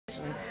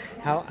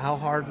How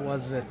hard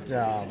was it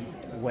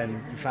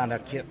when you found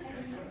out Kip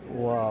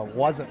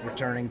wasn't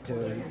returning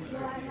to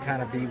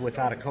kind of be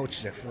without a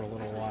coach there for a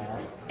little while?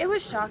 It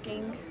was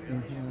shocking.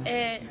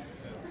 It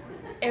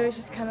was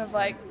just kind of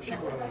like,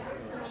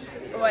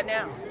 what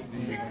now?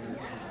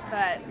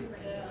 But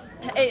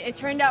it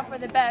turned out for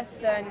the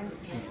best, and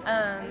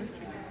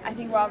I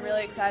think we're all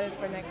really excited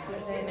for next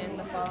season in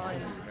the fall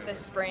and the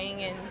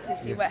spring, and to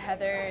see what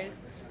Heather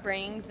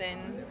brings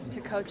and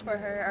to coach for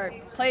her or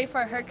play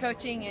for her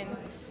coaching, and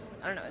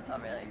I don't know, it's all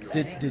really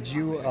exciting. Did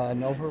you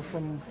know her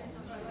from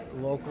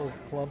local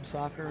club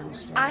soccer and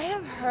stuff? I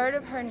have heard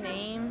of her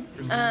name,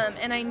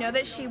 and I know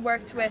that she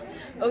worked with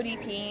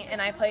ODP, and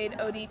I played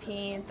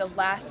ODP the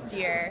last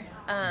year,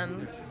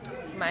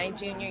 my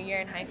junior year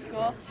in high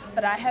school,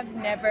 but I have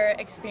never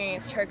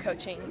experienced her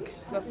coaching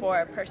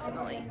before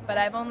personally. But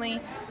I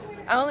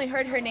only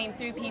heard her name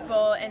through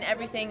people, and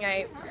everything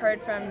I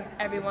heard from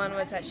everyone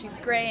was that she's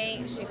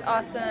great, she's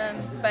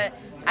awesome, but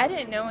I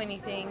didn't know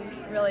anything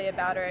really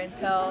about her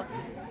until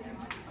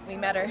we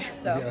met her.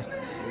 So.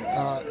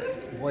 Yeah.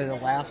 Boy, the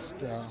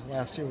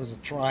last year was a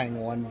trying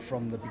one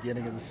from the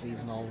beginning of the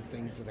season, all the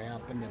things that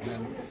happened, and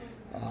then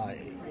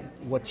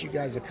what you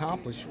guys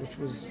accomplished, which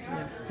was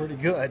pretty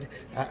good.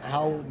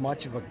 How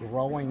much of a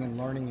growing and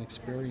learning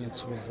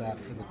experience was that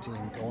for the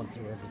team going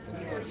through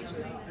everything last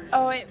year?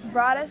 Oh, it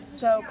brought us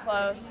so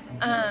close.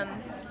 I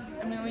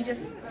mean, we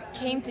just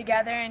came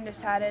together and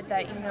decided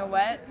that, you know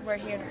what, we're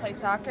here to play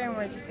soccer, and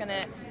we're just going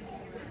to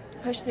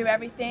push through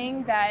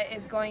everything that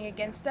is going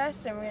against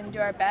us, and we're going to do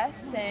our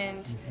best.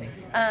 And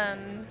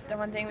the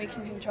one thing we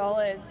can control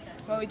is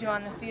what we do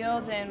on the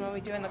field and what we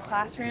do in the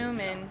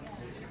classroom, and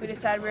we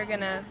decided we were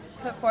going to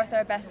put forth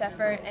our best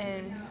effort,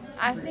 and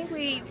I think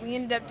we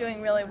ended up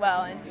doing really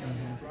well. And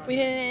we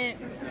didn't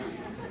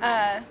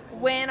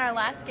win our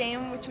last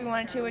game, which we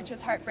wanted to, which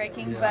was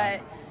heartbreaking,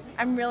 but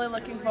I'm really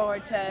looking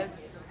forward to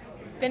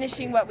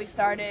finishing what we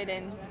started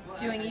and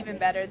doing even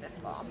better this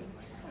fall.